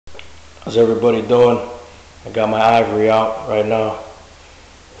How's everybody doing? I got my Ivory out right now.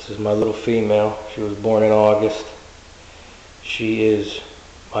 This is my little female. She was born in August. She is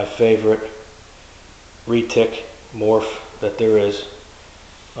my favorite retic morph that there is.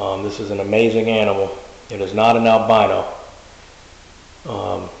 This is an amazing animal. It is not an albino.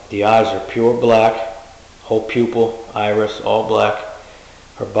 The eyes are pure black, whole pupil, iris, all black.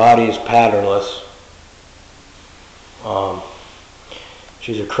 Her body is patternless.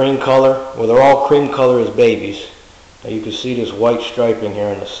 She's a cream color. Well, they're all cream color as babies. Now you can see this white striping here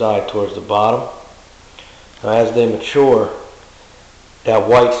on the side towards the bottom. Now as they mature, that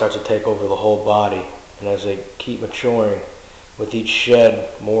white starts to take over the whole body. And as they keep maturing, with each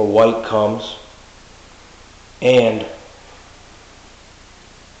shed, more white comes. And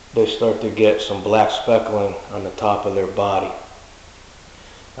they start to get some black speckling on the top of their body.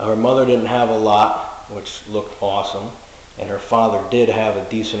 Now her mother didn't have a lot, which looked awesome. And her father did have a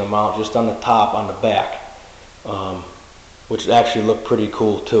decent amount just on the top, on the back, which actually looked pretty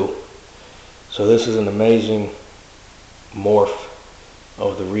cool too. So this is an amazing morph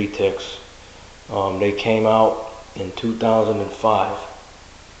of the retics. They came out in 2005,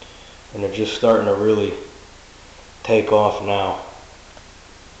 and they're just starting to really take off now.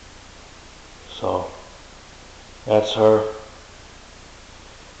 So that's her.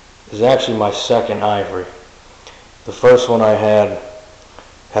 This is actually my second Ivory. The first one I had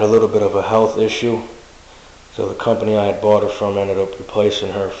a little bit of a health issue, so the company I had bought her from ended up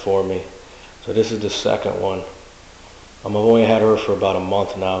replacing her for me. So this is the second one. I've only had her for about a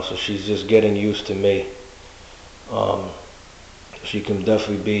month now, so she's just getting used to me. She can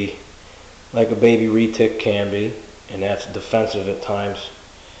definitely be like a baby retic can be, and that's defensive at times.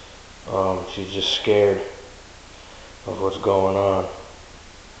 She's just scared of what's going on.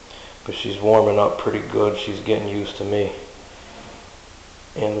 But she's warming up pretty good. She's getting used to me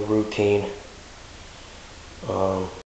and the routine.